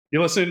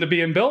You're listening to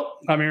Being Built.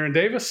 I'm Aaron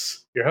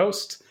Davis, your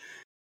host,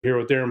 here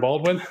with Darren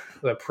Baldwin,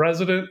 the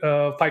president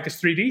of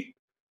Pikus3D.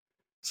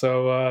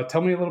 So tell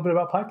me a little bit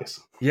about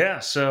Pikus. Yeah,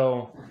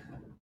 so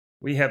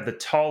we have the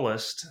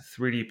tallest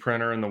 3D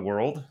printer in the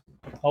world.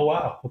 Oh,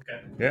 wow.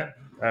 Okay. Yeah,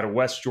 out of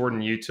West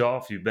Jordan,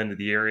 Utah. If you've been to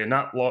the area,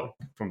 not long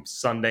from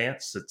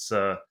Sundance, it's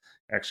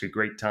actually a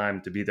great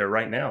time to be there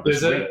right now.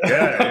 Is it?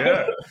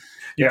 Yeah.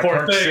 You poor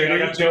Park thing. City. I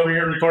got you over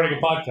here recording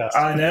a podcast.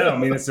 I know. I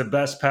mean, it's the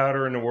best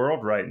powder in the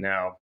world right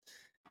now.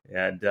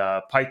 And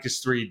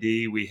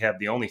Pikus3D, we have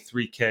the only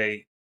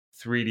 3K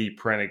 3D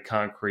printed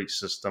concrete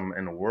system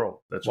in the world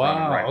that's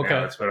running right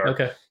now. That's what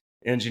our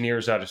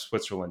engineers out of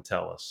Switzerland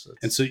tell us.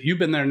 And so you've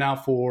been there now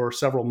for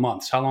several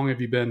months. How long have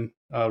you been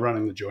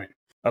running the joint?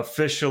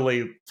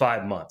 Officially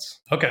 5 months.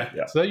 Okay.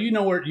 Yeah. So you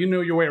know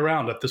your way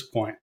around at this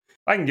point.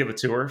 I can give a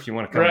tour if you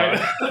want to come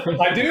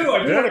out. I do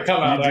want to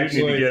come out,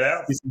 actually. Need to get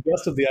out. You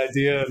suggested the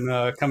idea,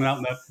 and coming out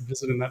and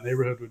visiting that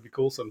neighborhood would be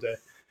cool someday.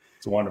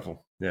 It's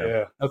wonderful.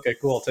 Yeah. Okay,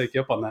 cool. I'll take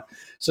you up on that.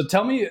 So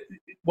tell me,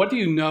 what do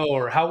you know,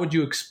 or how would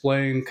you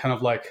explain kind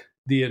of like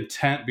the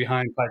intent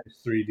behind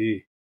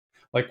Pikus3D?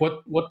 Like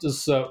what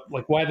does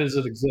why does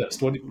it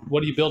exist? What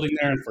are you building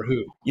there, and for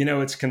who? You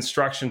know, it's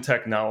construction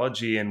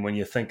technology, and when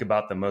you think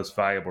about the most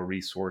valuable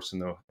resource in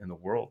the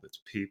world, it's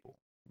people.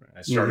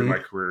 I started my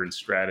career in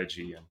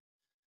strategy,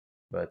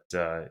 but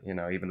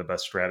even the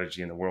best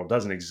strategy in the world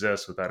doesn't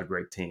exist without a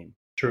great team.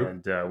 True.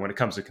 And when it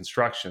comes to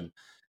construction,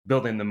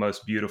 building the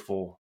most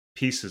beautiful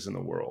pieces in the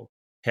world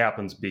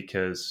happens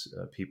because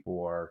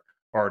people are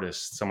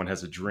artists. Someone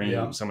has a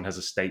dream. Someone has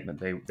a statement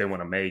they want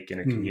to make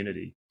in a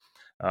community.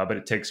 But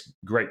it takes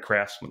great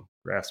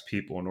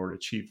craftspeople in order to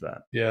achieve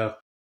that. Yeah.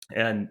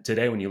 And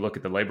today, when you look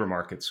at the labor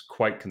market, it's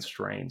quite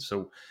constrained.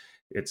 So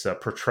it's a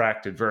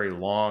protracted, very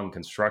long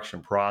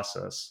construction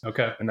process.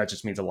 Okay. And that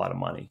just means a lot of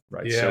money,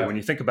 right? Yeah. So when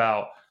you think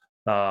about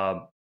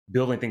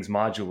building things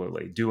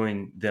modularly,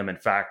 doing them in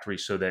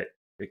factories so that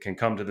it can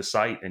come to the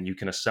site and you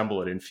can assemble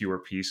it in fewer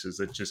pieces,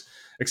 it just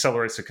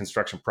accelerates the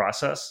construction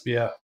process.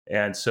 Yeah.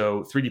 And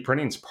so 3D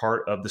printing is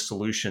part of the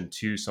solution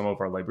to some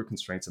of our labor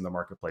constraints in the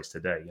marketplace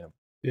today.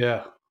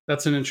 Yeah.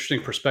 That's an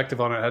interesting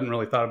perspective on it. I hadn't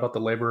really thought about the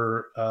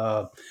labor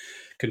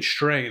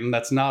constraint. And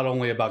that's not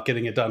only about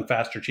getting it done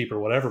faster, cheaper,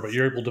 whatever, but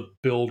you're able to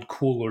build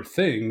cooler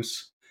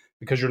things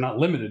because you're not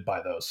limited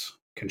by those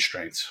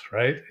constraints,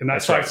 right? And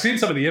that's why I've seen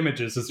some of the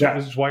images. This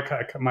is why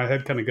my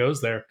head kind of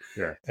goes there.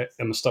 Yeah.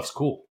 And the stuff's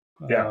cool.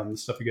 The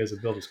stuff you guys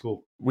have built is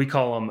cool. We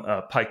call them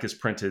Pikus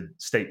printed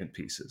statement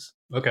pieces.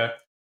 Okay.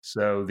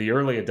 So the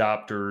early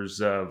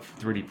adopters of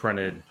 3D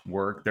printed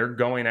work, they're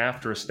going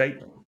after a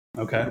statement.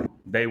 Okay.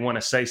 They want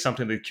to say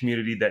something to the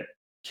community that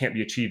can't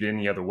be achieved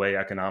any other way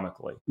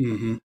economically.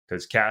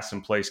 Because cast in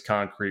place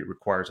concrete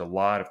requires a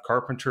lot of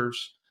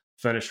carpenters,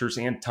 finishers,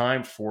 and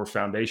time for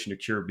foundation to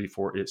cure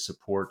before it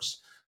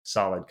supports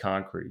solid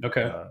concrete.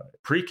 Okay.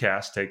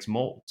 Precast takes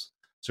molds.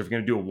 So if you're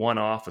going to do a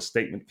one-off, a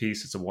statement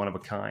piece, it's a one of a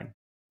kind.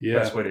 Yeah.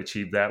 Best way to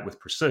achieve that with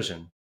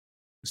precision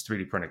is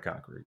 3D printed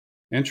concrete.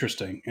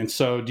 Interesting. And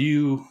so does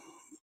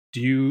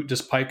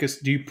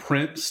Pikus, do you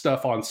print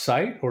stuff on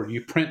site, or do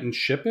you print and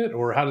ship it?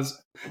 Or how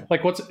does,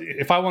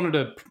 if I wanted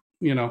a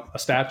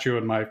statue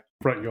in my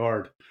front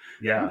yard,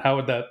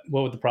 what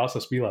would the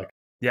process be like?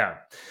 Yeah.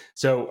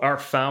 So our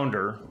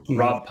founder,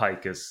 Rob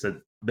Pikus,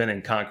 had been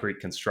in concrete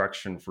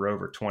construction for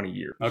over 20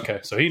 years. Okay.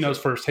 So he knows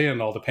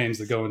firsthand all the pains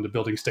that go into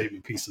building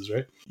statement pieces,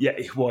 right? Yeah.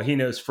 Well, he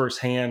knows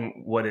firsthand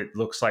what it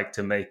looks like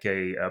to make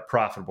a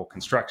profitable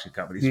construction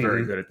company. He's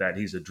very good at that.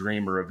 He's a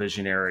dreamer, a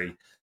visionary.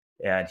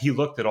 And he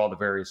looked at all the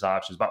various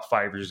options. About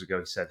 5 years ago,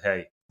 he said,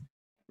 hey,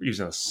 we're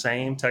using the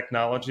same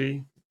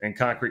technology in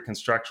concrete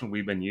construction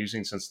we've been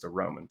using since the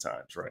Roman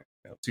times, right?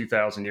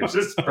 2,000 years.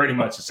 It's pretty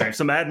much the same.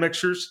 Some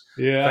admixtures,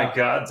 thank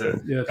God,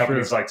 to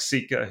companies like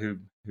Sika, who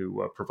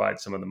provide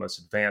some of the most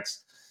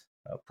advanced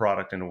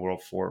product in the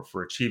world for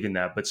achieving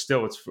that. But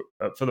still, it's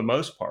for the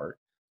most part,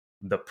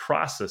 the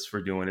process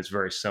for doing it's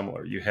very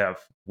similar. You have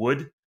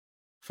wood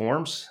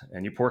forms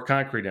and you pour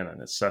concrete in it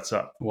and it sets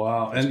up.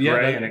 Wow. It's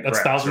and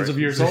that's thousands of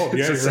years old.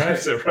 Yeah,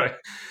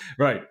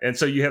 right. And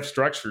so you have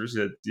structures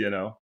that,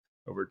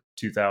 over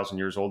 2,000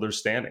 years old, they're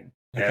standing.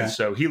 Okay. And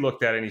so he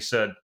looked at it and he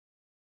said,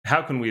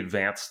 how can we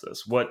advance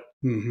this? What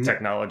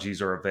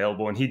technologies are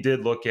available? And he did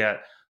look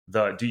at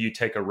do you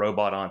take a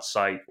robot on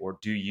site, or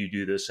do you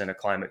do this in a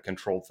climate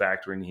controlled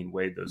factory? And he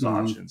weighed those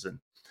options. And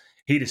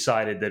he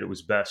decided that it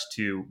was best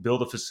to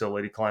build a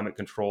facility, climate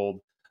controlled,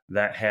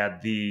 that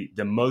had the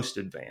most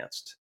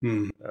advanced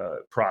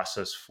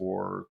process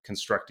for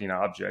constructing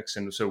objects.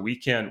 And so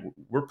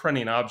we're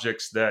printing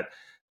objects that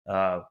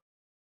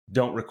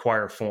don't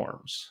require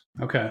forms.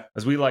 Okay.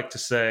 As we like to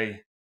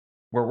say,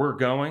 where we're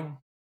going,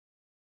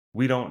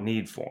 we don't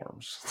need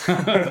forms. So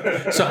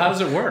how does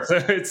it work?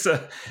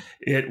 So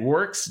it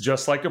works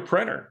just like a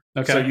printer.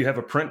 Okay. So you have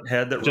a print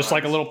head that just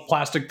runs. Like a little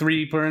plastic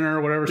 3D printer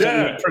or whatever.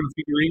 Yeah. You print a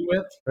figurine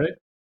with, right?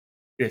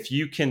 If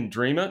you can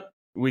dream it,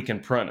 we can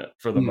print it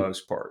for the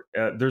most part.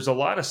 There's a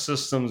lot of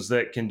systems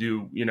that can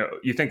do,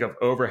 you think of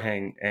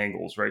overhang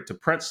angles, right? To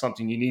print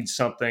something, you need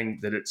something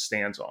that it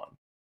stands on.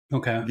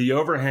 Okay. The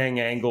overhang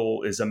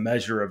angle is a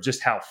measure of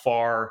just how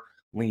far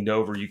leaned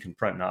over you can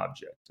print an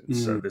object. And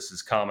so this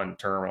is common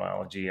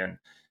terminology in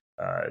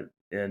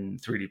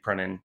 3D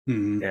printing.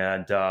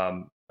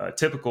 And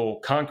typical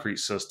concrete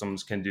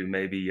systems can do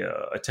maybe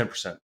a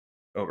 10%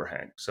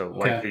 overhang. So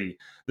like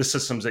the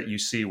systems that you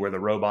see where the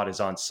robot is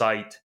on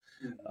site,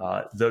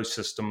 those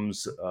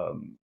systems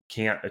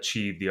can't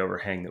achieve the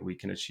overhang that we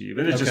can achieve.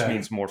 And it just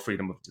means more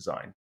freedom of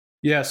design.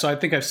 Yeah. So I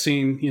think I've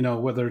seen,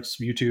 whether it's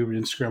YouTube,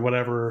 Instagram,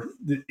 whatever,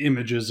 the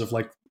images of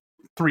like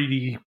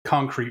 3D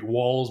concrete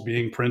walls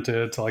being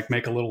printed to like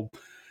make a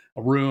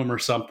room or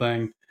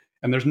something.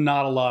 And there's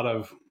not a lot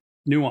of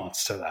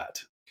nuance to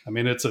that. I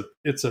mean, it's a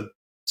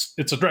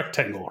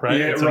rectangle, right?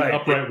 Yeah, it's an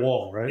upright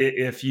wall, right?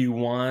 If you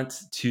want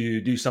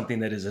to do something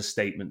that is a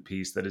statement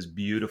piece, that is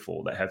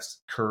beautiful, that has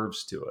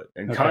curves to it.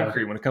 And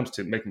concrete, when it comes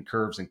to making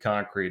curves in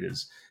concrete,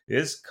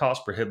 is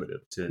cost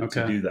prohibitive to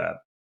do that.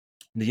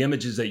 The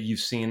images that you've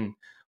seen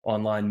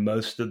online,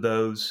 most of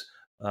those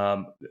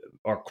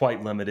are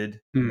quite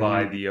limited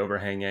by the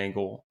overhang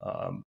angle.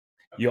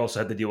 You also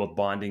have to deal with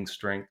bonding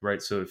strength,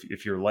 right? So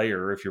if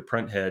your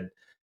print head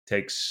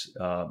takes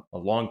a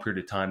long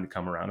period of time to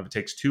come around, if it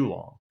takes too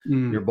long,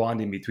 your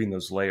bonding between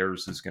those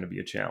layers is going to be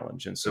a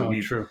challenge. And so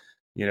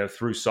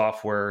through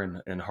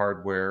software and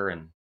hardware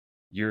and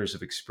years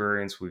of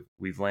experience,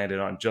 we've landed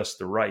on just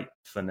the right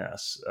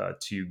finesse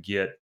to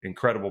get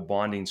incredible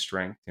bonding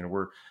strength.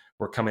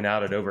 We're coming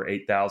out at over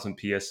 8,000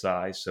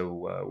 PSI.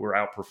 So we're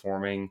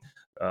outperforming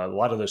a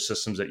lot of those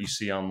systems that you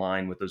see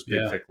online with those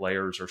big, thick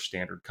layers or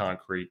standard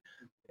concrete,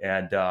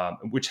 and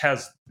which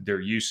has their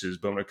uses.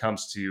 But when it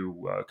comes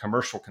to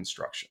commercial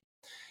construction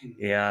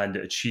and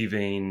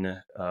achieving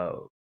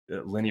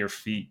linear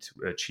feet,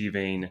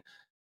 achieving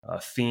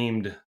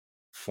themed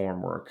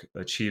formwork,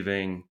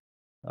 achieving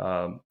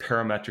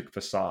parametric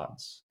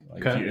facades.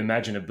 Like if you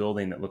imagine a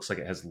building that looks like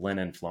it has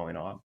linen flowing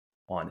on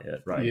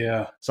it, right?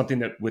 Yeah. Something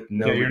that with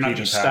no you're not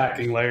just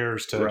stacking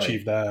layers to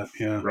achieve that.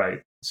 Yeah.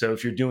 Right. So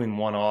if you're doing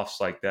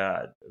one-offs like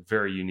that,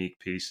 very unique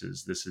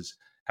pieces, this is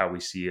how we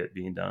see it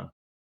being done.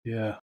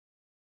 Yeah.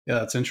 Yeah,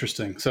 that's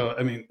interesting. So,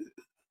 I mean,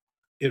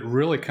 it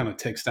really kind of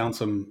takes down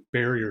some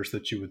barriers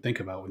that you would think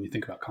about when you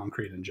think about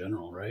concrete in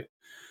general, right?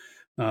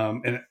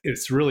 And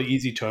it's really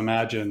easy to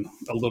imagine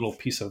a little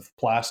piece of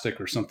plastic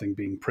or something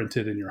being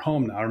printed in your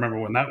home now. I remember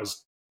when that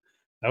was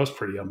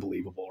pretty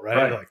unbelievable,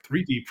 right? Like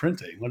 3D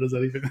printing. What is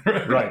that even?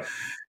 Right.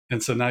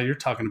 And so now you're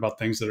talking about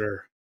things that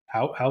are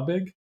how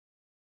big?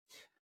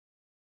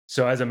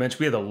 So as I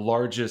mentioned, we have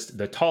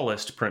the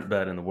tallest print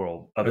bed in the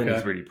world of any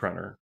 3D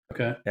printer.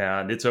 Okay.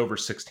 And it's over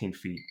 16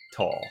 feet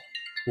tall.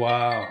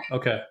 Wow.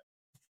 Okay.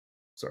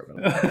 Sorry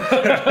about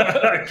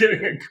that. I'm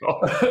getting a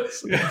call.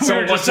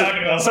 Someone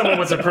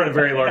wants to print a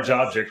very large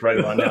object right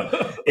on now.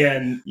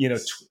 And,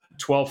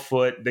 12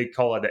 foot, they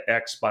call it an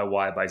X by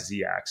Y by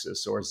Z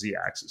axis, or Z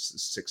axis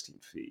is 16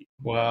 feet.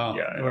 Wow.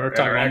 Yeah. We're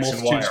talking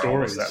almost 2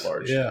 stories. That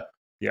large. Yeah.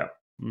 Yeah.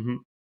 Mm-hmm.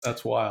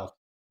 That's wild.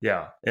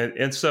 Yeah.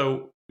 And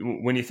so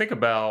when you think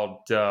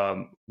about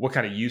what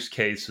kind of use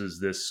cases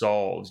this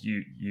solves,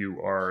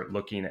 you are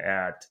looking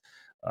at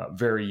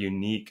very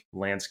unique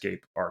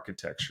landscape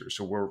architecture.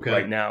 So we're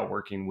right now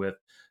working with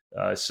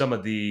some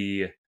of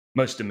the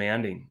most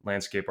demanding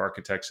landscape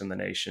architects in the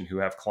nation who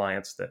have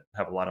clients that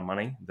have a lot of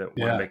money that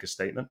want to make a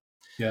statement.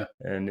 Yeah.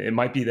 And it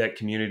might be that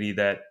community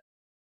that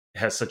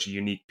has such a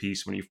unique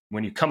piece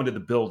when you come into the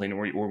building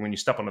or when you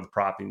step onto the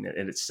property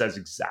and it says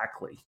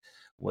exactly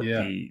what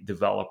the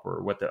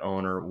developer, what the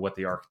owner, what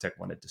the architect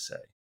wanted to say.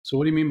 So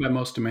what do you mean by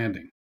most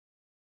demanding?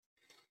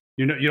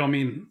 You don't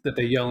mean that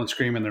they yell and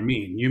scream and they're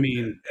mean. You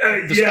mean come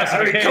on,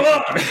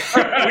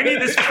 we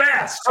need this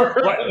fast.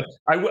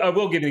 I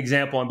will give an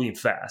example on being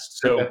fast.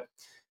 So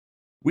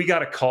we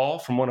got a call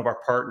from one of our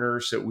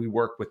partners that we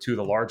work with, two of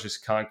the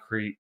largest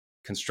concrete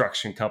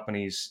construction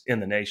companies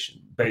in the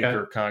nation,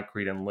 Baker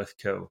Concrete and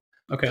Lithko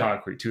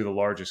Concrete, two of the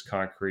largest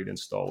concrete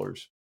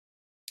installers.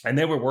 And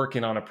they were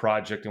working on a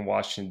project in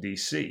Washington,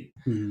 D.C.,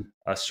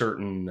 a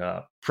certain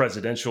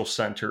presidential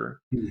center,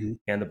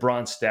 and the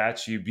bronze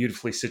statue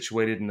beautifully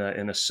situated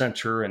in the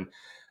center. And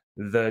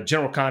the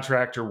general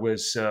contractor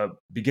was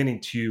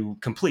beginning to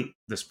complete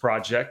this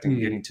project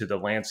and getting to the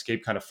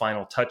landscape kind of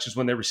final touches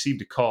when they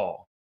received a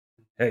call.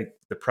 Hey,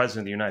 the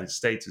President of the United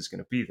States is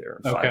going to be there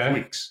in 5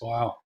 weeks.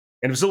 Wow.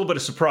 And it was a little bit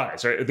of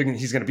surprise, right? Thinking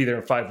he's going to be there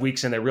in 5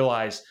 weeks. And they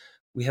realized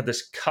we have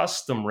this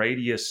custom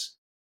radius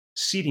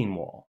seating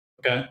wall.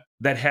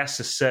 That has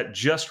to set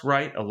just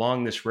right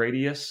along this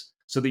radius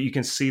so that you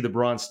can see the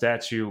bronze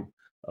statue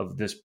of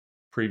this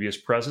previous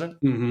president.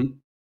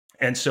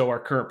 And so our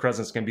current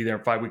president's going to be there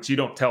in 5 weeks. You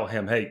don't tell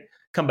him, hey,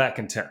 come back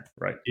in 10,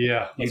 right?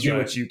 Yeah. You do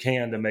what you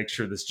can to make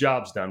sure this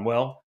job's done.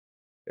 Well,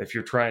 if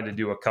you're trying to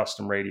do a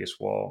custom radius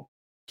wall,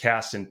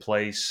 cast in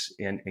place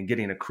and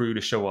getting a crew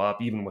to show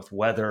up, even with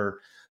weather,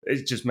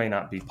 it just may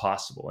not be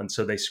possible. And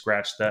so they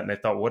scratched that and they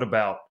thought, what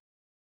about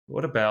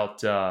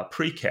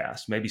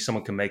precast? Maybe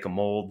someone can make a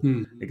mold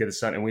and get it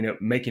done. And we know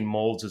making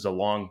molds is a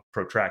long,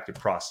 protracted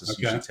process. It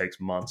usually takes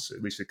months,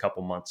 at least a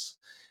couple months.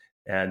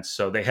 And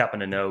so they happen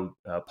to know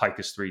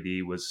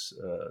Pikus3D was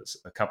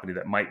a company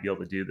that might be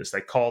able to do this.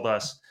 They called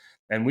us,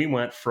 and we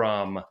went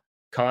from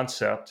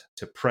concept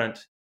to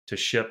print to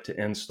ship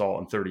to install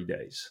in 30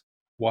 days.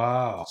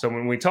 Wow. So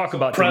when we talk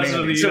about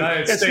President of the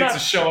United States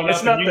is showing up,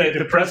 it's not that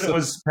the president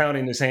was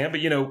pounding his hand, but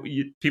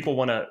people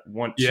want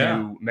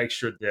to make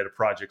sure that a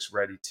project's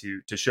ready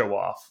to show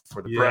off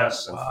for the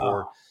press and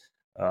for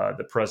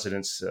the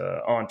president's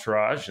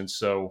entourage. And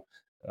so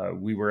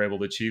we were able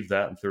to achieve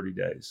that in 30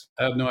 days.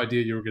 I had no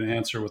idea you were going to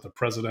answer with a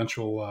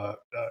presidential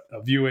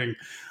viewing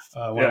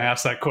when I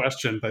asked that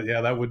question, but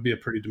that would be a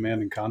pretty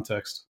demanding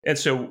context. And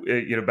so,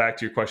 back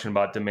to your question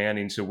about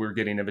demanding. So we're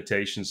getting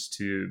invitations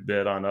to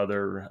bid on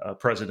other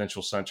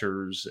presidential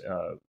centers,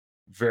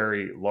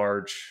 very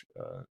large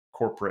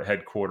corporate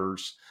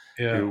headquarters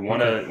who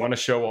want to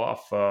show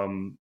off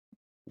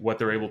what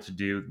they're able to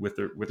do with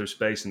their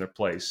space and their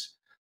place.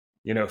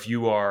 If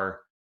you are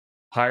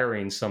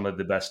hiring some of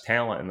the best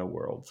talent in the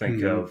world,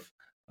 think of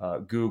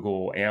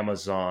Google,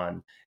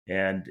 Amazon,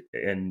 and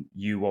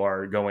you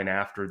are going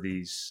after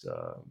these,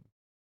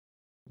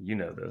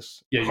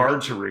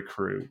 hard to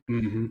recruit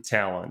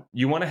talent.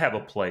 You want to have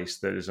a place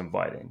that is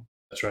inviting.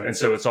 That's right. And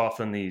so it's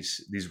often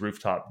these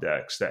rooftop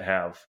decks that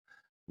have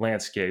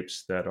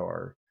landscapes that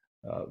are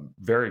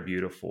very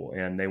beautiful,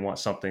 and they want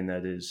something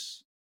that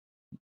is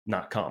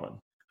not common.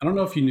 I don't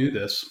know if you knew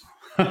this,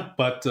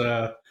 but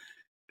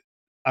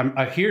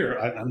I hear,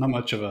 I'm not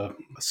much of a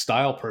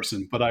style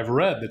person, but I've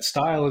read that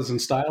style is in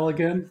style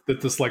again, that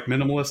this like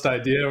minimalist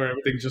idea where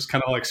everything's just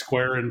kind of like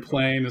square and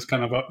plain is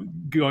kind of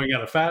going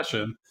out of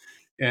fashion,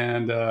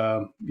 and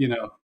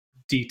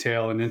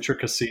detail and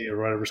intricacy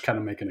or whatever is kind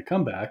of making a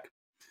comeback.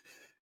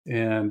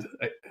 And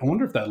I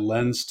wonder if that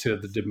lends to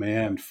the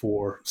demand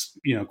for,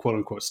 quote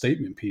unquote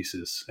statement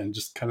pieces and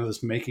just kind of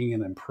this making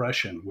an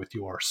impression with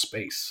your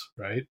space,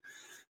 right?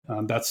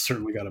 That's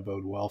certainly got to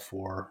bode well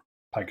for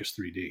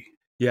Pikus3D.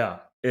 Yeah,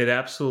 it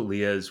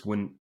absolutely is.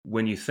 When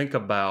you think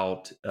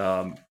about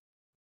how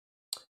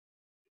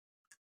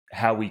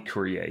we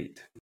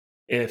create,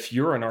 if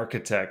you're an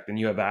architect and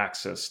you have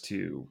access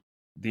to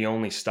the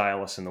only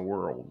stylist in the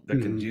world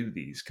that can do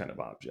these kind of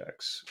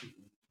objects,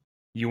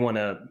 you want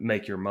to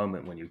make your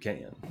moment when you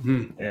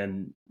can.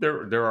 And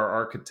there are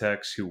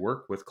architects who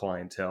work with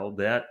clientele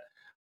that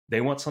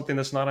they want something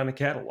that's not on a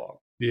catalog.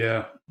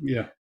 Yeah.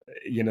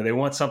 They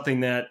want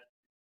something that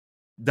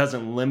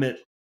doesn't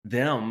limit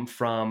them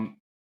from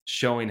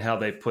showing how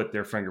they put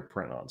their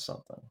fingerprint on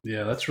something.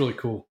 Yeah, that's really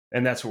cool.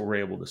 And that's what we're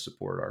able to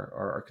support our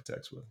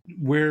architects with.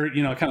 Where,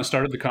 I kind of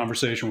started the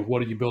conversation with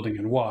what are you building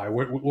and why?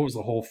 What was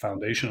the whole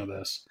foundation of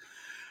this?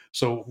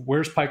 So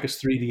where's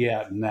Pikus3D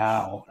at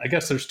now? I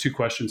guess there's two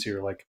questions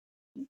here. Like,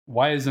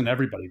 why isn't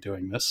everybody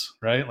doing this,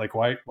 right? Like,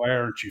 why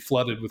aren't you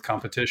flooded with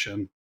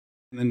competition?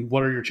 And then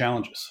what are your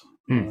challenges?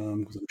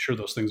 Because I'm sure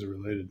those things are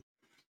related.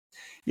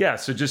 Yeah,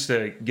 so just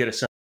to get a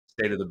sense of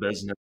the state of the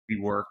business, we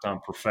worked on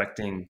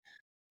perfecting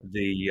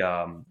the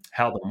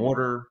how the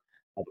mortar,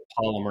 how the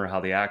polymer, how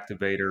the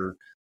activator,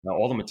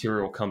 all the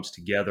material comes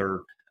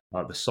together,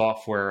 the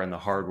software and the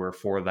hardware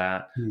for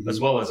that, as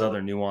well as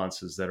other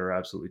nuances that are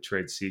absolutely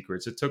trade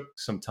secrets. It took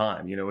some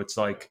time. It's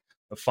like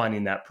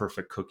finding that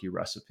perfect cookie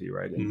recipe,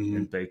 right,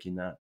 and baking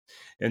that.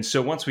 And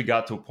so once we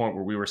got to a point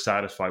where we were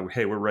satisfied,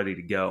 hey, we're ready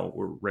to go.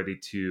 We're ready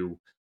to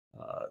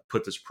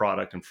put this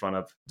product in front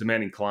of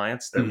demanding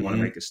clients that want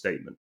to make a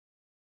statement.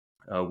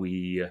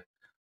 We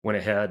went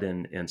ahead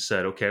and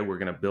said, okay, we're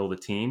going to build a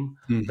team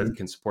that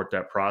can support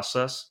that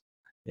process.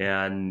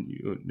 And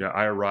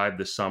I arrived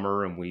this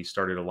summer, and we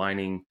started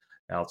aligning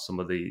out some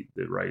of the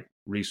right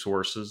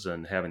resources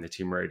and having the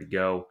team ready to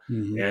go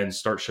and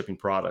start shipping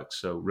products.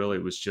 So really,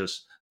 it was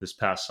just this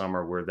past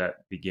summer where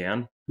that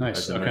began.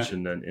 Nice. As I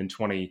mentioned in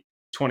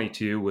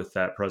 2022 with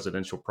that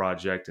presidential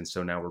project. And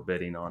so now we're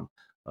bidding on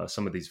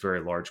some of these very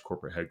large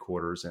corporate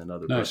headquarters and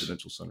other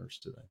residential centers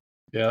today.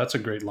 Yeah, that's a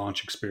great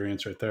launch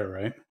experience right there,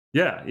 right?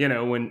 Yeah,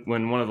 when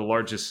one of the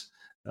largest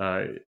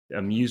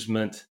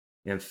amusement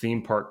and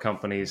theme park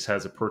companies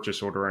has a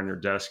purchase order on your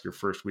desk your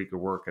first week of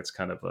work, that's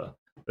kind of a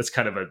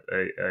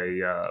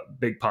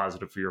big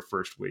positive for your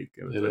first week.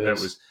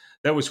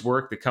 That was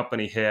work the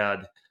company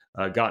had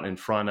gotten in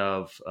front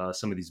of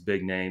some of these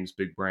big names,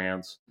 big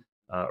brands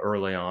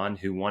early on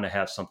who want to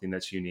have something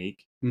that's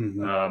unique.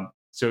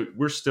 So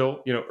we're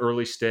still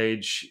early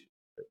stage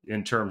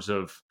in terms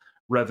of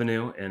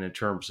revenue and in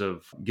terms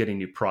of getting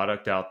new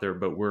product out there,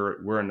 but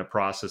we're in the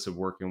process of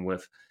working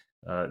with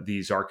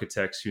these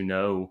architects who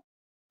know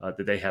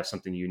that they have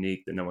something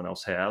unique that no one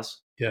else has.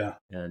 Yeah.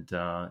 And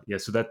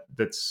so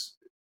that's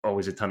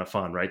always a ton of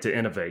fun, right? To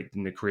innovate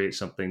and to create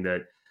something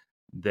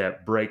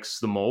that breaks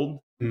the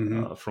mold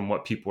from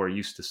what people are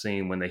used to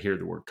seeing when they hear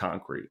the word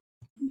concrete.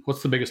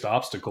 What's the biggest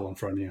obstacle in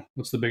front of you?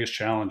 What's the biggest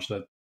challenge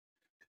that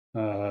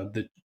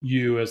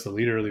you as the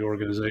leader of the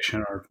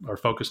organization are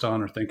focused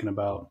on or thinking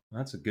about?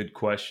 That's a good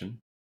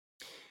question.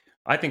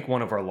 I think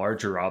one of our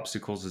larger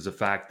obstacles is the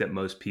fact that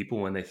most people,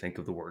 when they think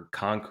of the word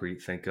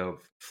concrete, think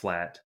of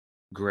flat,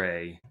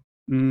 gray,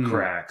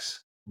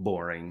 cracks,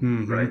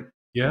 boring, right?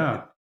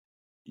 Yeah.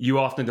 You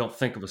often don't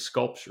think of a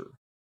sculpture.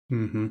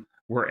 Mm-hmm.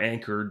 We're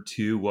anchored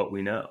to what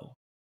we know.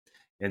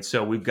 And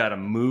so we've got to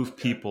move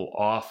people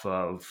off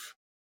of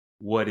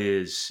what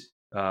is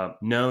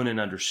known and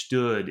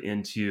understood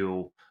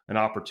into an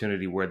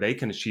opportunity where they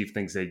can achieve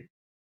things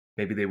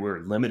maybe they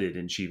were limited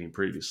in achieving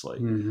previously.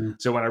 Mm-hmm.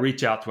 So when I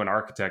reach out to an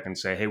architect and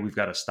say, hey, we've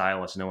got a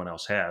stylist no one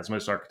else has,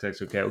 most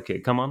architects, okay,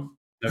 come on.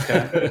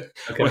 Okay.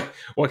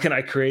 What can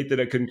I create that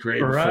I couldn't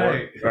create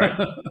Right. before?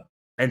 Right.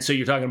 And so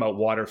you're talking about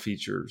water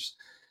features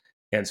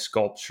and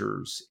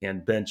sculptures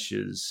and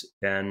benches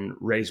and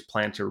raised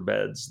planter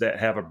beds that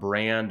have a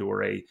brand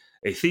or a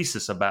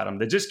thesis about them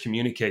that just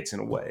communicates in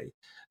a way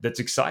that's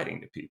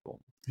exciting to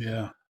people.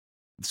 Yeah.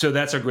 So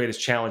that's our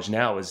greatest challenge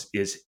now is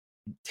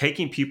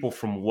taking people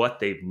from what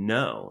they've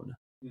known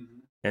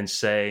and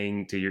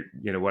saying to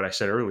what I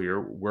said earlier,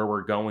 where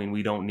we're going,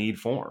 we don't need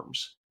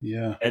forms.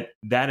 Yeah. And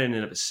that in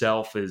and of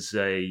itself is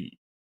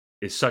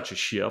such a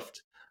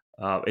shift.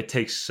 It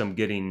takes some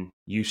getting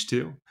used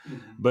to.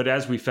 But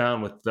as we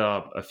found with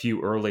a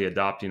few early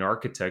adopting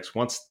architects,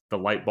 once the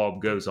light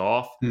bulb goes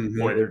off,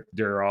 boy,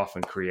 they're off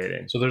and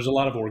creating. So there's a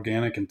lot of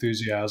organic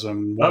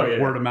enthusiasm.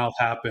 Word of mouth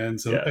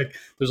happens. And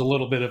there's a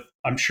little bit of,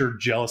 I'm sure,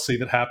 jealousy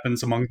that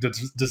happens among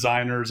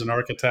designers and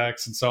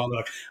architects and so on. They're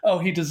like, oh,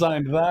 he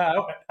designed that.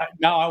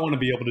 Now I want to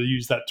be able to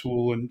use that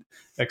tool and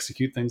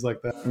execute things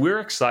like that. We're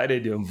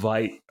excited to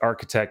invite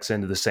architects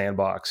into the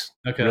sandbox,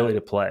 really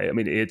to play. I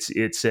mean, it's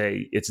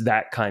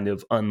that kind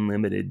of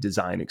unlimited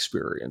design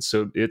experience.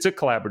 So it's a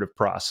collaborative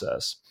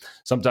process.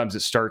 Sometimes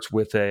it starts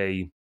with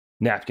a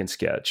napkin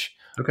sketch,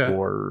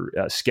 or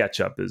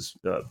SketchUp is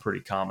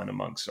pretty common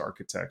amongst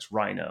architects,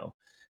 Rhino.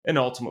 And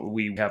ultimately,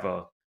 we have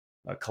a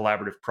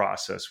collaborative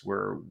process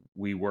where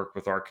we work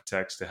with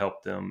architects to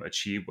help them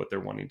achieve what they're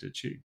wanting to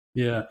achieve.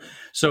 Yeah.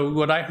 So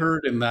what I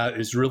heard in that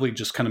is really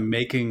just kind of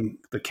making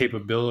the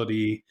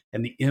capability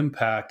and the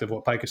impact of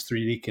what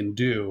Pikus3D can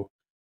do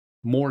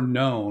more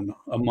known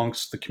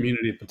amongst the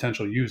community of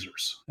potential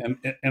users.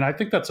 And I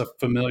think that's a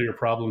familiar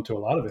problem to a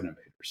lot of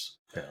innovators.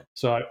 Yeah.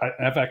 So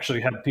I've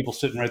actually had people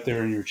sitting right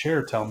there in your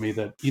chair tell me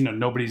that,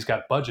 nobody's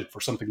got budget for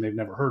something they've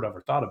never heard of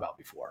or thought about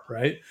before,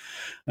 right?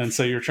 And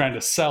so you're trying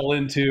to sell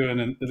into, and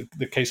in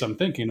the case I'm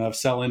thinking of,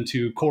 sell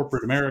into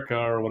corporate America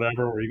or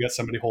whatever, where you got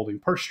somebody holding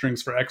purse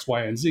strings for X,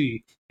 Y, and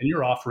Z, and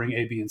you're offering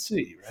A, B, and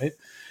C, right?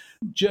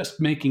 Just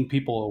making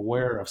people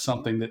aware of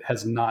something that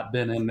has not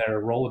been in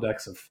their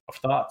Rolodex of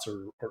thoughts,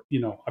 or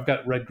I've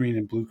got red, green,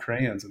 and blue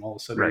crayons, and all of a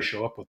sudden they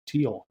show up with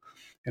teal,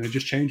 and it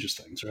just changes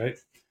things, right?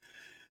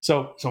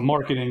 So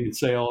marketing and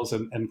sales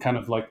and kind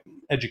of like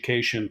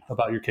education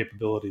about your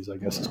capabilities, I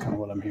guess, is kind of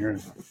what I'm hearing.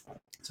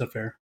 Is that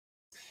fair?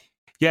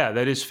 Yeah,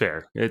 that is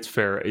fair. It's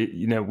fair.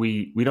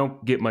 We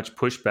don't get much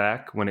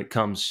pushback when it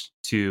comes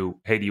to,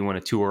 hey, do you want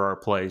to tour our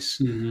place?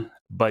 Mm-hmm.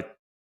 But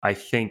I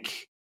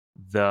think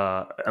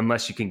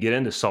unless you can get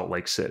into Salt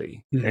Lake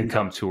City and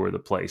come tour the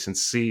place and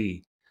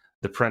see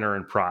the printer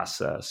and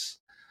process,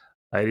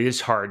 it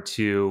is hard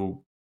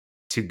to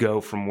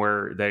go from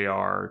where they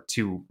are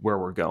to where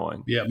we're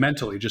going. Yeah,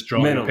 mentally, just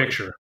drawing a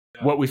picture.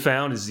 What we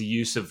found is the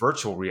use of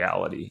virtual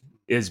reality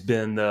has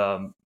been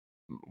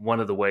one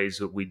of the ways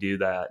that we do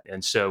that.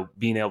 And so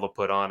being able to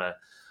put on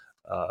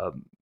a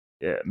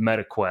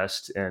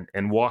MetaQuest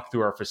and walk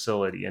through our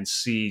facility and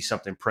see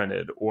something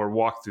printed, or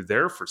walk through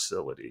their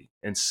facility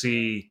and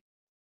see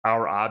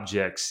our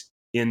objects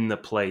in the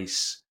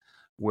place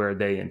where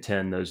they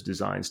intend those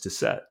designs to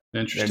set.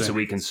 Interesting. And so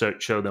we can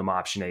show them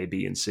option A,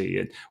 B, and C.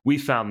 And we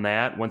found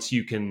that once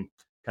you can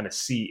kind of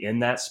see in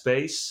that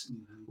space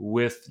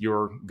with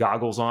your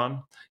goggles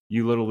on,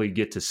 you literally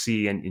get to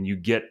see and you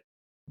get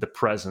the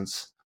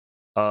presence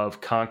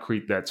of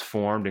concrete that's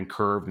formed and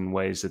curved in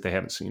ways that they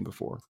haven't seen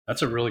before.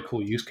 That's a really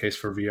cool use case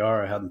for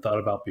VR I hadn't thought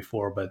about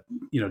before, but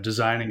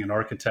designing and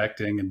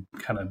architecting and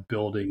kind of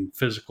building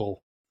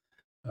physical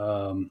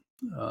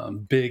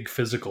big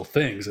physical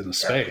things in the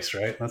space,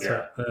 right?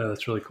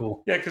 That's really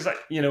cool. Yeah, because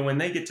when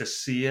they get to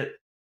see it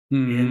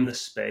in the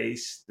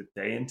space that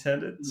they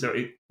intended, so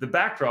the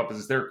backdrop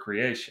is their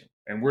creation,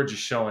 and we're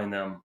just showing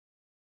them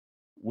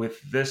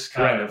with this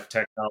kind of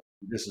technology,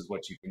 this is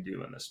what you can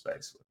do in this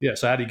space. Yeah.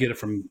 So how do you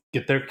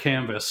get their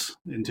canvas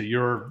into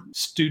your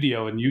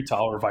studio in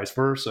Utah, or vice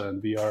versa?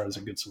 And VR is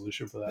a good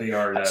solution for that.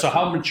 VR. So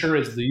how mature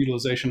is the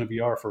utilization of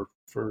VR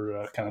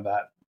for kind of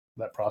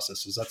that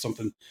process? Is that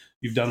something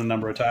you've done a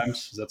number of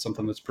times? Is that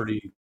something that's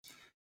pretty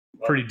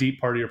deep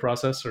part of your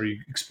process, or are you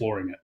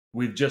exploring it?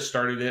 We've just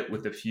started it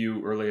with a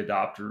few early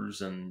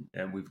adopters, and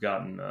we've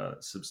gotten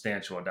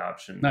substantial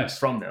adoption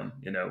from them.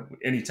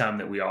 Anytime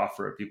that we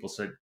offer it, people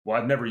say,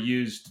 well, I've never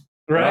used.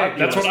 Right.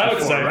 That's what I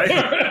would say. Right?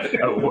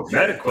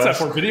 MetaQuest. Is that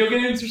for video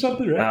games or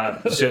something?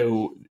 Right?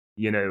 So,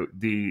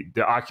 the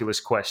Oculus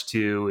Quest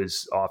 2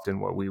 is often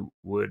what we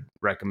would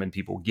recommend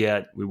people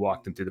get. We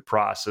walk them through the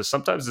process.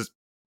 Sometimes it's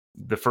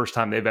the first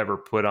time they've ever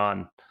put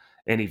on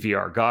any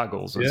VR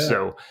goggles. And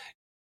so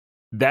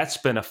that's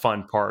been a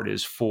fun part,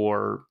 is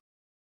for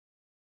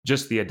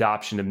just the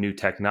adoption of new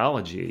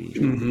technology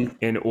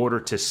in order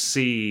to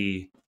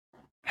see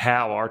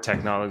how our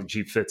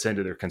technology fits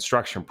into their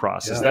construction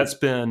process. That's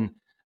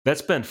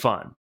been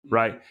fun.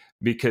 right?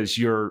 Because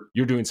you're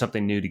doing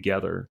something new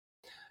together.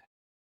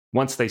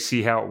 Once they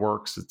see how it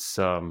works, it's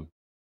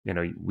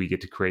we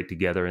get to create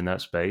together in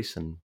that space,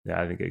 and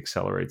I think it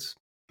accelerates.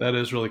 That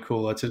is really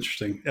cool. That's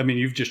interesting. I mean,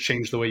 you've just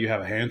changed the way you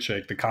have a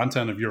handshake. The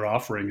content of your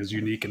offering is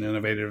unique and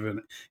innovative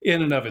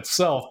in and of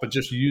itself, but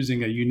just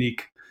using a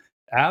unique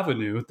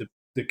avenue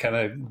that kind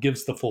of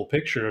gives the full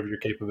picture of your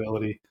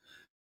capability,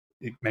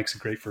 it makes a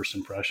great first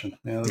impression.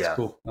 Yeah, that's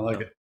cool. I like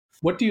it.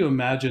 What do you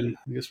imagine?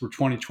 I guess we're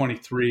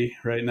 2023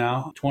 right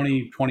now.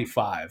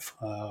 2025.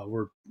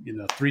 We're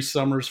 3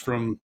 summers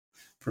from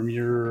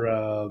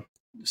your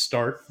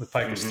start with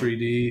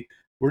Pikus3D.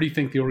 Where do you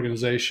think the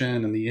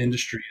organization and the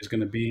industry is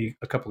going to be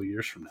a couple of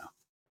years from now?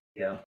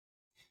 Yeah,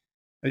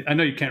 I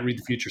know you can't read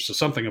the future, so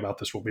something about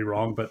this will be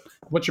wrong. But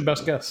what's your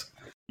best guess?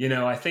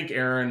 I think,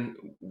 Aaron,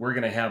 we're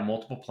going to have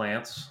multiple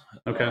plants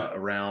Okay.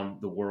 around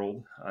the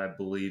world. I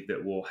believe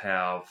that we'll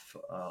have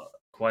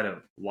quite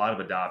a lot of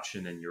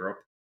adoption in Europe.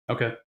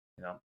 Okay.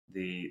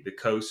 The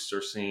coasts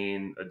are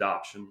seeing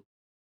adoption.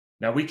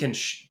 Now we can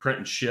print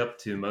and ship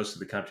to most of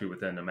the country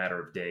within a matter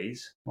of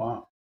days.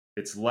 Wow.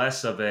 It's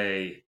less of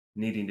a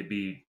needing to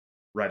be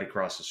right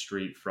across the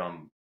street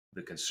from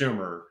the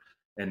consumer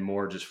and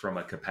more just from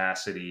a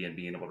capacity and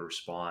being able to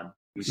respond.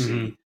 We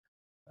see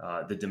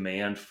the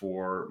demand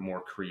for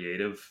more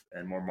creative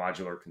and more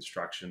modular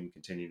construction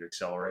continue to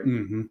accelerate.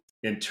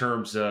 In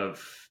terms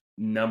of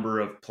number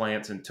of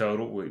plants in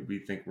total, we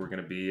think we're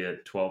going to be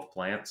at 12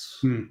 plants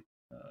in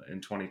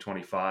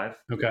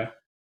 2025. Okay.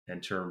 In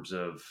terms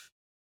of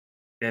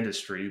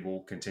industry,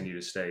 we'll continue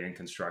to stay in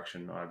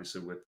construction,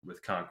 obviously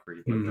with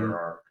concrete, but there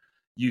are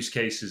use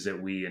cases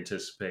that we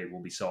anticipate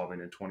we'll be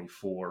solving in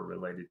 24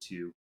 related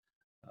to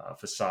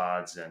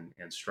facades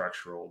and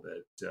structural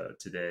that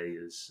today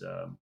is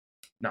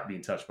not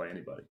being touched by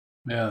anybody.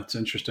 Yeah, it's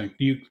interesting.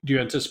 Do you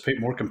anticipate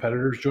more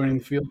competitors joining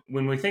the field?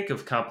 When we think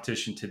of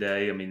competition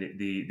today, I mean,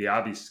 the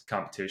obvious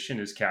competition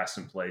is cast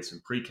in place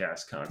and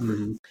precast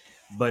concrete.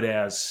 But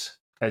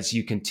as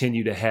you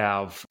continue to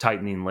have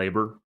tightening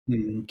labor,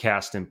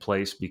 cast in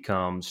place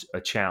becomes a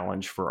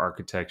challenge for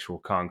architectural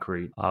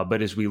concrete.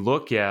 But as we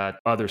look at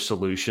other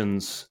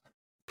solutions,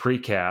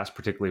 precast,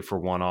 particularly for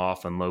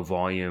one-off and low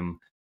volume,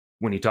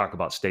 when you talk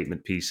about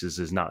statement pieces,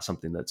 is not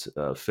something that's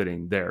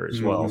fitting there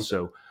as well.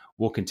 So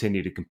we'll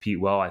continue to compete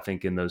well, I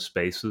think, in those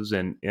spaces,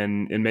 and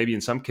maybe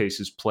in some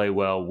cases play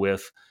well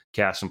with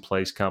cast in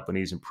place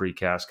companies and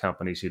precast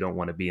companies who don't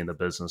want to be in the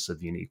business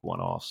of unique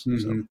one-offs.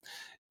 So,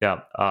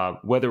 yeah,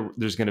 whether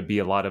there's going to be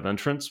a lot of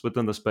entrants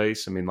within the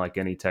space, I mean, like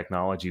any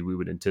technology, we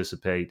would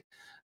anticipate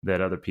that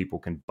other people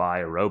can buy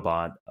a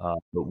robot,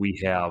 but we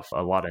have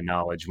a lot of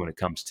knowledge when it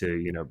comes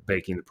to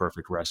baking the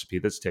perfect recipe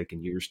that's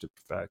taken years to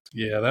perfect.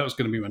 Yeah, that was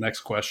going to be my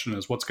next question: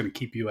 is what's going to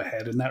keep you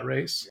ahead in that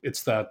race?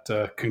 It's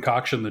that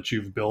concoction that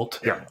you've built.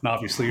 Yeah, and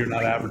obviously you're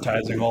not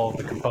advertising all of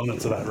the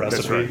components of that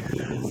recipe.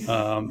 That's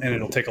right. And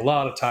it'll take a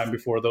lot of time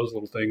before those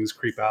little things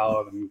creep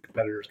out and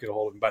competitors get a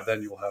hold of them. By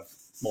then you'll have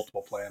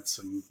multiple plants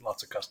and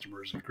lots of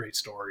customers and great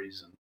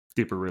stories and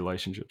deeper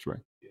relationships,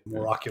 right?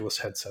 More Oculus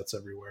headsets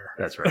everywhere.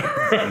 That's right.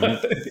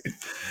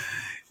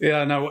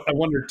 Yeah, and I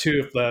wonder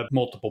too if the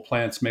multiple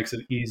plants makes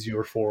it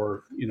easier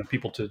for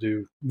people to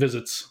do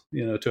visits,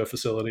 to a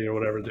facility or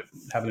whatever, to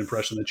have an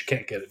impression that you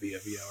can't get it via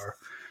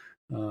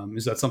VR.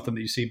 Is that something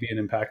that you see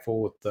being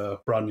impactful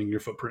with broadening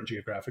your footprint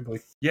geographically?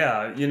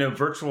 Yeah,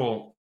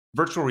 virtual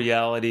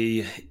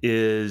reality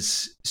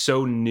is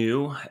so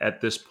new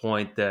at this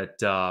point that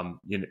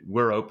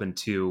we're open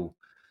to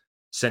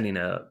sending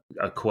a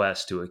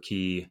quest to a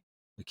key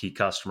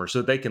customer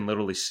so they can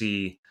literally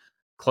see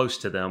close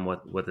to them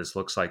what this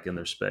looks like in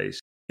their space.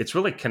 It's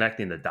really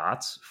connecting the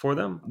dots for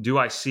them. Do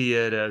I see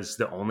it as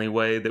the only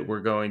way that we're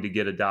going to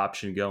get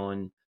adoption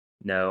going?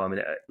 No. I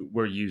mean,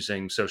 we're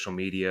using social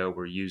media,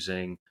 we're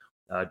using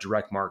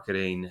direct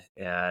marketing,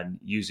 and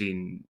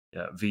using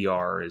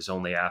VR is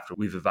only after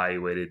we've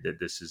evaluated that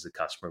this is the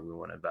customer we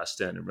want to invest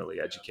in and really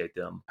educate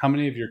them. How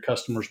many of your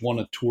customers want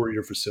to tour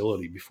your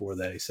facility before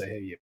they say, hey,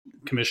 you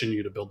commission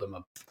you to build them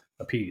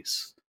a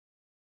piece?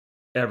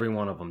 Every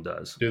one of them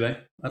does. Do they?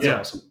 That's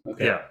awesome.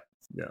 Okay.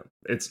 Yeah.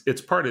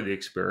 It's part of the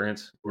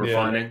experience we're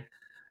finding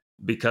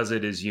because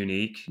it is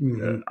unique.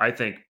 I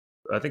think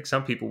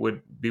some people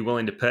would be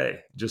willing to pay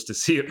just to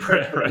see it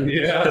print, right?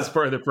 Yeah. That's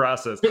part of the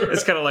process.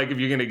 It's kind of like if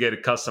you're going to get a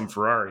custom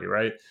Ferrari,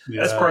 right?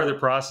 Yeah. That's part of the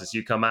process.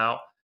 You come out,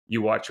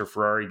 you watch your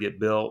Ferrari get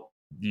built,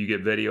 you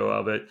get video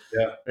of it.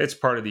 Yeah. It's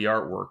part of the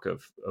artwork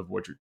of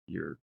what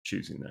you're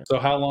choosing there. So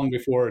how long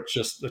before it's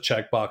just a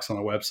checkbox on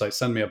a website?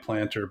 Send me a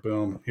planter,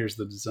 boom, here's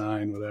the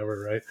design, whatever,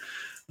 right?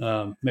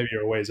 Maybe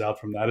you're a ways out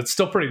from that. It's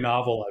still pretty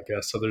novel, I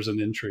guess. So there's an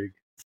intrigue.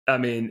 I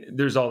mean,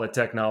 there's all the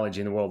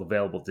technology in the world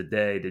available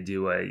today to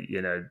do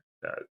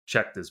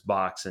check this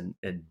box and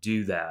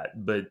do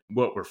that. But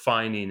what we're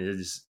finding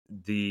is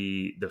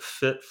the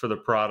fit for the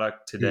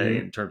product today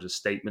in terms of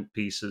statement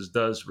pieces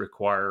does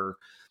require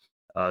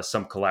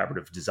some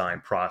collaborative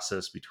design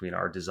process between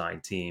our design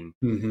team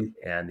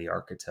and the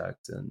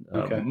architect. And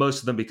most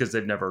of them, because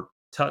they've never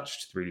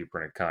touched 3D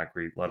printed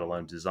concrete, let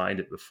alone designed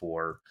it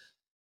before,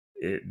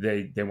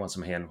 they want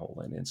some hand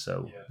holding. And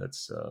so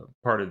that's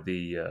part of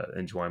the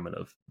enjoyment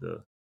of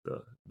the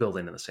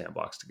building in the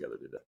sandbox together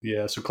today.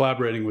 Yeah. So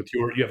collaborating with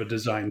you have a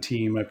design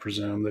team, I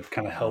presume, that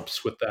kind of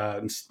helps with that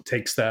and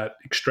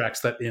extracts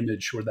that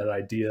image or that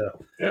idea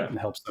and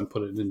helps them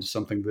put it into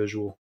something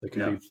visual that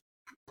can be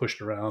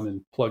pushed around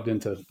and plugged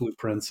into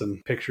blueprints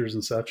and pictures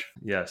and such.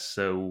 Yes.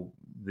 So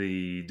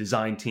the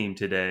design team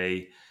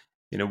today,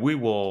 we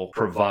will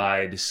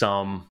provide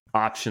some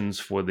options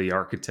for the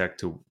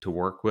architect to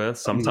work with.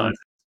 Sometimes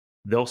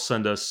they'll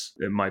send us,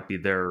 it might be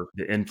the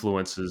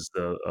influences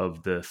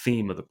of the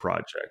theme of the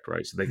project,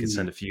 right? So they can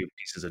send a few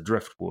pieces of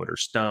driftwood or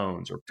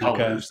stones or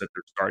colors that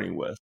they're starting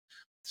with.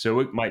 So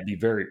it might be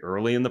very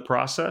early in the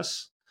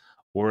process,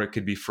 or it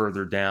could be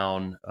further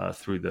down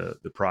through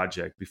the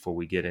project before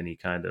we get any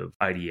kind of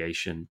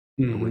ideation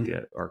with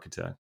the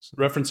architect. So.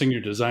 Referencing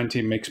your design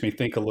team makes me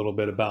think a little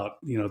bit about,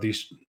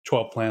 these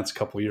 12 plants a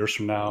couple of years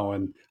from now,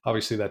 and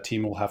obviously that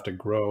team will have to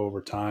grow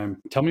over time.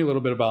 Tell me a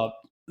little bit about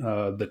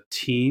the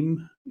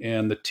team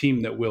and the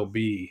team that will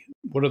be.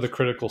 What are the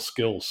critical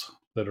skills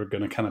that are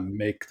going to kind of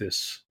make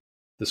this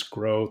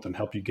growth and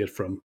help you get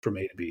from A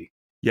to B?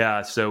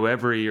 Yeah, so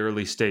every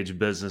early stage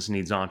business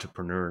needs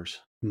entrepreneurs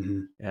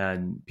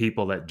and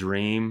people that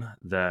dream,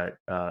 that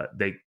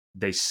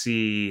they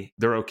see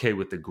they're okay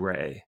with the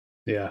gray.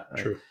 Yeah,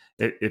 right? True.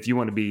 If you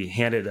want to be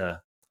handed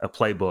a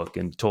playbook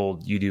and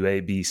told you do A,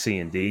 B, C,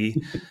 and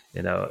D,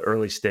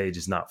 early stage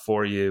is not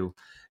for you.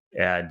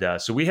 And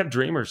so we have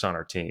dreamers on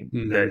our team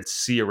that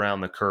see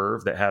around the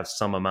curve, that have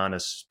some amount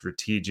of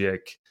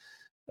strategic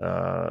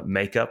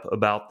makeup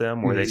about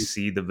them, where they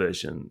see the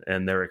vision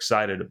and they're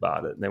excited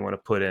about it and they want to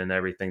put in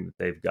everything that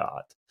they've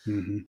got.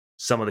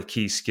 Some of the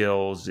key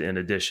skills, in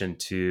addition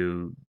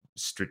to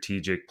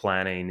strategic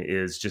planning,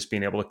 is just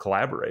being able to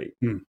collaborate.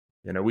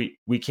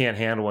 We can't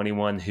handle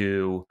anyone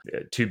who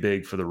too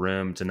big for the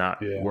room to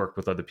not work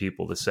with other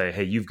people, to say,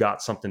 hey, you've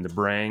got something to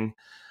bring.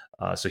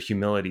 So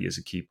humility is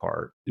a key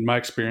part. In my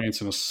experience,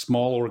 in a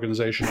small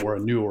organization or a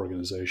new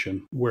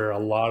organization where a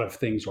lot of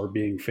things are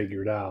being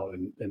figured out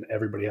and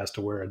everybody has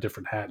to wear a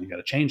different hat and you got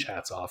to change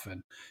hats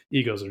often,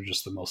 egos are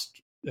just the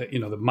most,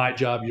 my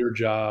job, your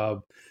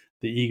job,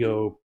 the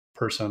ego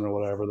person or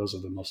whatever, those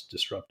are the most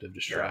disruptive,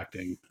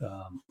 distracting,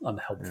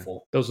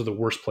 unhelpful. Those are the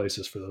worst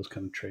places for those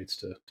kind of traits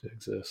to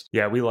exist.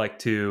 Yeah, we like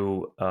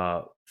to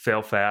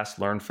fail fast,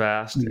 learn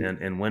fast,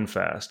 and win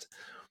fast.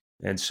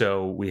 And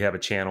so we have a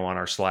channel on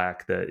our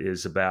Slack that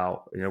is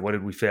about, what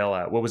did we fail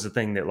at? What was the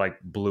thing that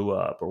blew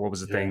up? Or what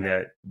was the thing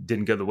that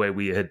didn't go the way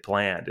we had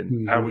planned?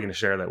 And how are we going to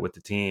share that with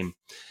the team?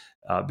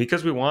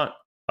 Because we want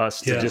us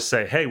to just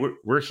say, hey,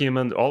 we're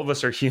human. All of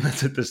us are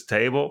humans at this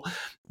table.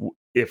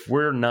 If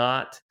we're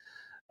not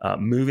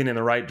moving in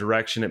the right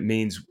direction, it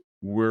means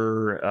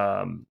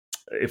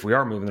if we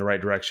are moving in the right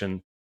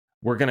direction,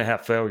 we're going to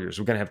have failures.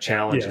 We're going to have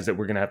challenges that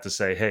we're going to have to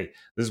say, hey,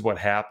 this is what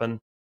happened.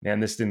 Man,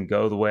 this didn't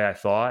go the way I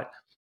thought.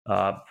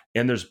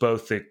 And there's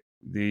both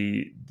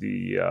the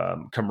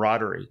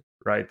camaraderie,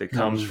 right, that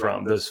comes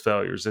from those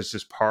failures. That's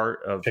just part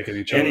of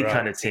any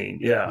kind of team.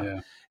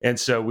 Yeah. And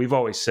so we've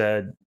always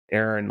said,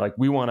 Aaron,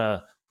 we want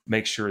to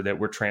make sure that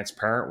we're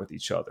transparent with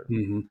each other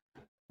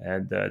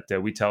and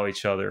that we tell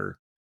each other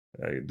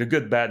the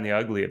good, bad, and the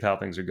ugly of how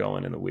things are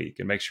going in the week,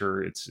 and make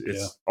sure it's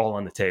all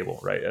on the table,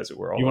 right, as it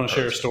were. You want to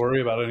share a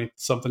story about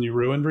something you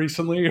ruined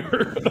recently?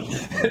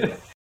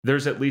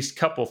 There's at least a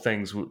couple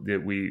things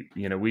that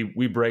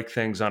we break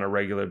things on a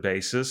regular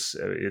basis.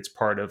 It's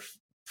part of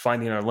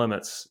finding our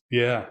limits.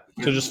 Yeah.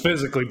 So just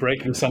physically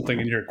breaking something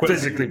in your equipment.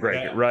 Physically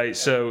break it, right? Yeah.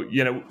 So,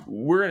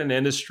 we're in an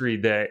industry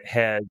that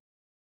had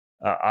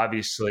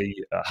obviously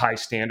high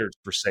standards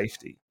for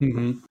safety.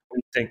 When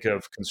you think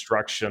of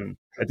construction,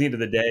 at the end of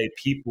the day,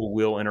 people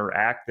will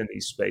interact in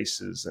these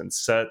spaces and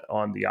set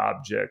on the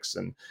objects.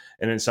 And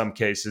in some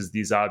cases,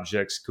 these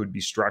objects could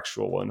be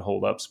structural and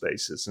hold up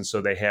spaces. And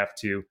so they have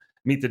to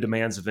meet the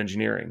demands of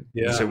engineering.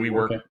 Yeah, so we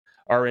work,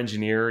 our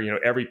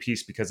engineer, every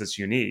piece, because it's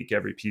unique,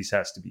 every piece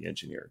has to be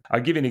engineered. I'll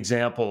give you an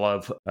example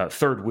of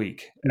third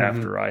week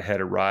after I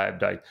had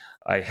arrived.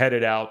 I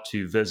headed out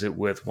to visit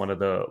with one of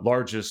the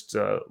largest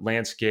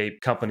landscape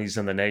companies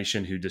in the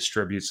nation who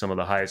distributes some of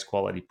the highest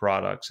quality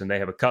products, and they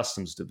have a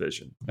customs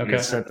division. We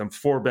sent them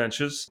 4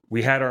 benches.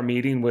 We had our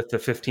meeting with the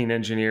 15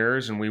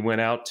 engineers, and we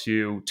went out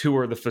to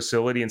tour the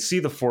facility and see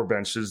the 4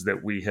 benches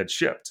that we had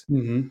shipped.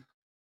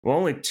 Well,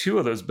 only 2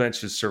 of those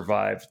benches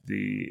survived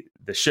the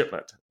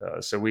shipment.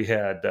 So we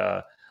had,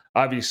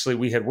 obviously,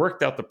 we had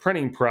worked out the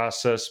printing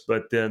process,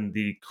 but then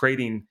the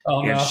crating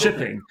and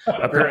shipping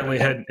apparently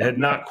had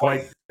not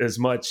quite as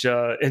much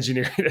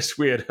engineering as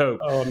we had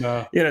hoped. Oh,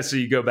 no. So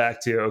you go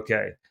back to,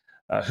 okay,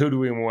 who do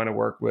we want to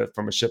work with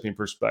from a shipping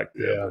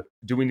perspective? Yeah.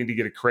 Do we need to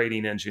get a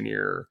crating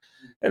engineer?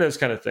 And those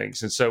kind of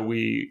things. And so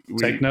we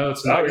take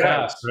notes,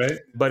 right?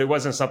 But it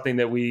wasn't something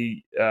that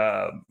we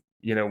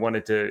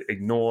wanted to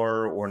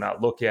ignore or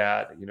not look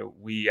at.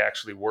 We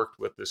actually worked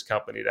with this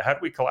company to how do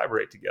we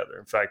collaborate together.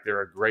 In fact,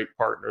 they're a great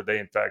partner. They,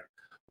 in fact,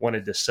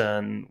 wanted to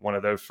send one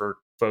of those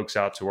folks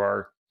out to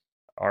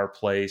our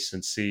place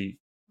and see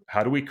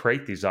how do we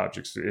create these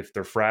objects? If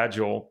they're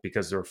fragile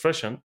because they're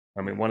efficient,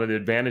 I mean, one of the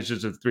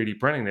advantages of 3D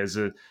printing is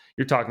that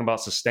you're talking about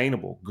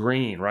sustainable,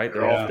 green, right?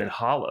 They're often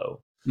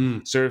hollow.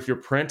 So if you're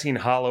printing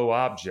hollow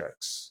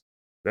objects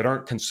that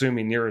aren't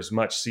consuming near as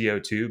much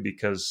CO2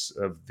 because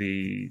of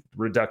the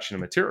reduction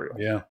of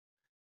material,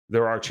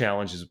 there are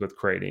challenges with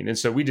creating. And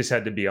so we just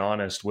had to be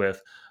honest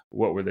with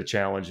what were the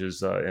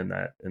challenges in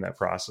that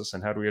process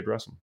and how do we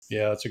address them.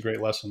 Yeah, that's a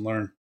great lesson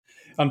learned.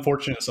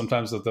 Unfortunate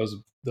sometimes that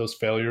those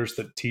failures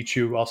that teach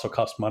you also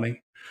cost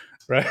money,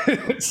 right?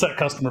 Set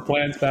customer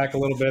plans back a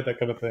little bit, that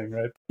kind of thing,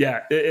 right?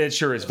 Yeah, it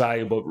sure is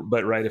valuable,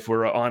 but right, if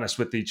we're honest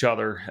with each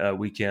other,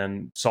 we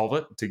can solve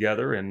it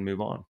together and move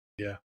on.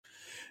 Yeah.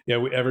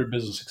 Every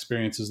business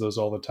experiences those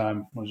all the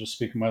time. I was just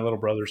speaking. My little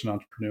brother's an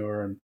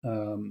entrepreneur,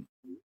 and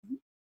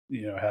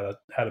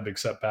had a big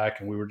setback,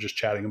 and we were just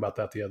chatting about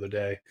that the other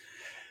day.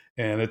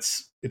 And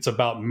it's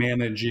about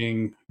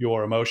managing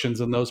your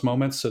emotions in those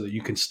moments so that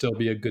you can still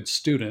be a good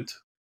student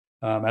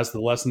as the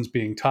lesson's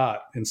being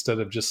taught, instead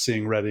of just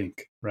seeing red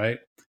ink, right?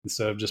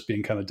 Instead of just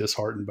being kind of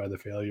disheartened by the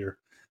failure.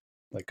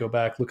 Like, go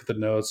back, look at the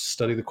notes,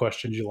 study the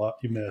questions you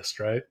missed,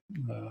 right?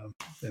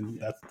 And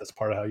that's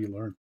part of how you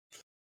learn.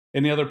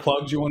 Any other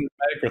plugs you wanted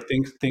to make, or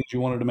things you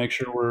wanted to make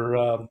sure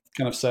were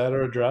kind of said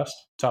or addressed?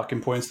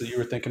 Talking points that you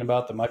were thinking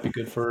about that might be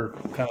good for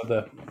kind of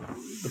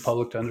the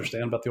public to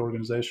understand about the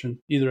organization,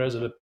 either as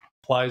it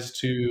applies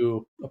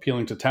to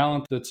appealing to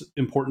talent that's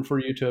important for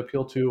you to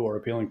appeal to, or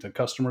appealing to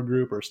customer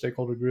group or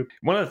stakeholder group?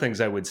 One of the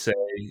things I would say,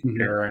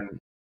 Aaron,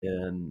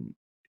 in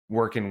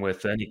working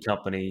with any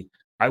company,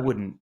 I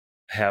wouldn't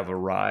have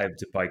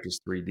arrived at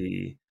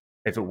Pikus3D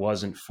if it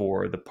wasn't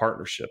for the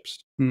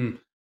partnerships.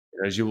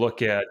 As you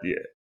look at the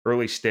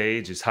early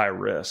stage, is high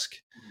risk.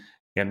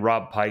 And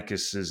Rob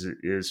Pikus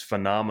is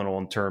phenomenal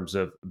in terms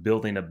of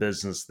building a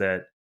business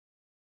that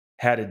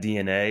had a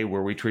DNA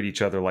where we treat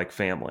each other like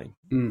family.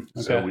 Okay.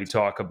 So we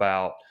talk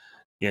about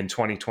in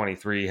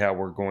 2023 how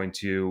we're going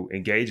to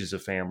engage as a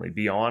family,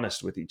 be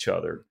honest with each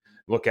other,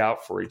 look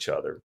out for each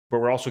other, but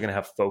we're also going to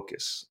have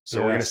focus. So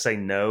we're going to say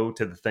no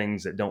to the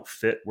things that don't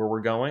fit where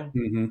we're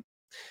going.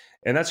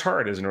 And that's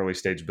hard as an early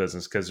stage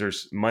business because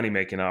there's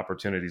money-making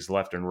opportunities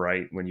left and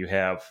right when you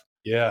have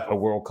a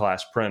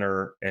world-class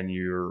printer and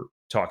you're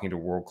talking to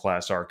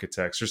world-class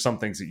architects. There's some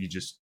things that you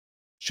just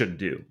shouldn't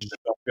do. You just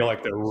don't feel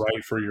like they're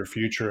right for your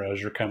future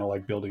as you're kind of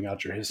like building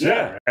out your history.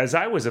 Yeah. As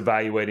I was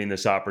evaluating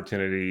this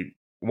opportunity,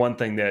 one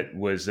thing that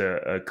was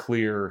a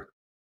clear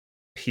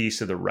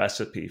piece of the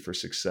recipe for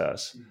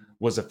success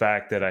was the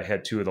fact that I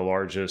had two of the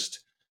largest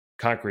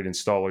concrete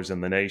installers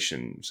in the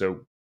nation.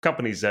 So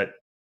companies that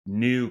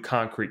knew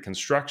concrete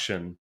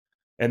construction,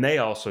 and they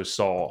also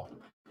saw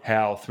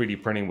how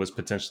 3D printing was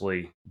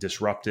potentially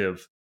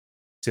disruptive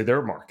to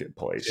their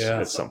marketplace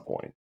at some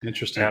point.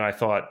 Interesting. And I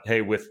thought,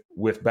 hey,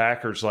 with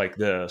backers like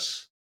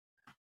this,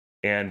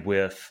 and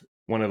with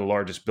one of the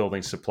largest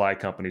building supply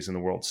companies in the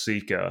world,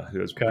 Sika, who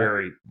has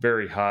very,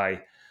 very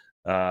high,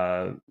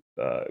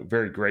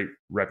 very great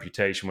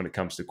reputation when it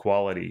comes to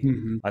quality.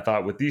 I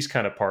thought with these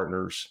kind of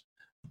partners,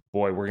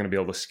 boy, we're going to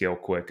be able to scale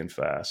quick and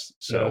fast.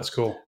 So that's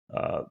cool.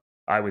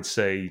 I would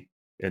say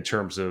in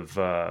terms of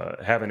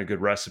having a good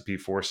recipe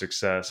for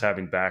success,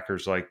 having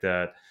backers like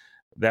that,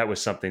 that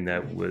was something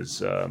that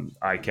was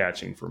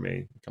eye-catching for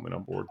me coming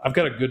on board. I've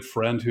got a good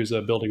friend who's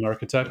a building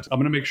architect. I'm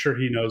going to make sure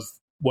he knows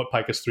what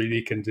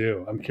Pikus3D can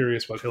do. I'm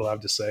curious what he'll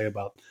have to say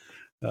about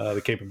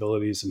the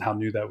capabilities and how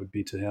new that would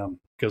be to him.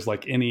 Because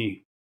like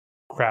any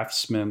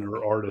craftsman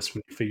or artist,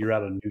 when you figure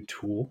out a new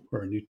tool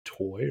or a new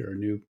toy or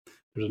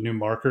there's a new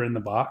marker in the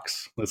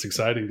box, it's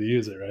exciting to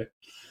use it, right?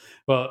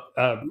 Well,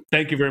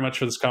 thank you very much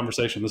for this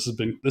conversation. This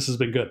has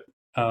been good.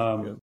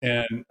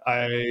 And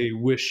I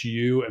wish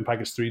you and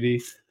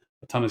Pikus3D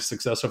a ton of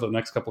success over the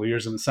next couple of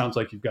years. And it sounds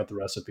like you've got the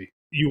recipe.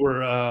 You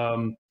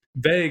were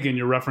vague in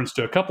your reference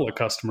to a couple of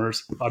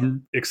customers.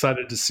 I'm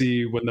excited to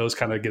see when those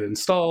kind of get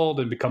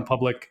installed and become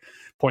public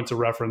points of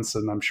reference.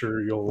 And I'm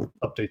sure you'll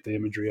update the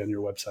imagery on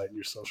your website and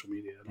your social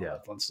media and all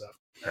that fun stuff.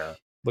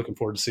 Looking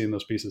forward to seeing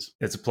those pieces.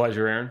 It's a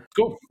pleasure, Aaron.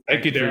 Cool.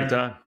 Thank you, Darren. For your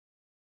time.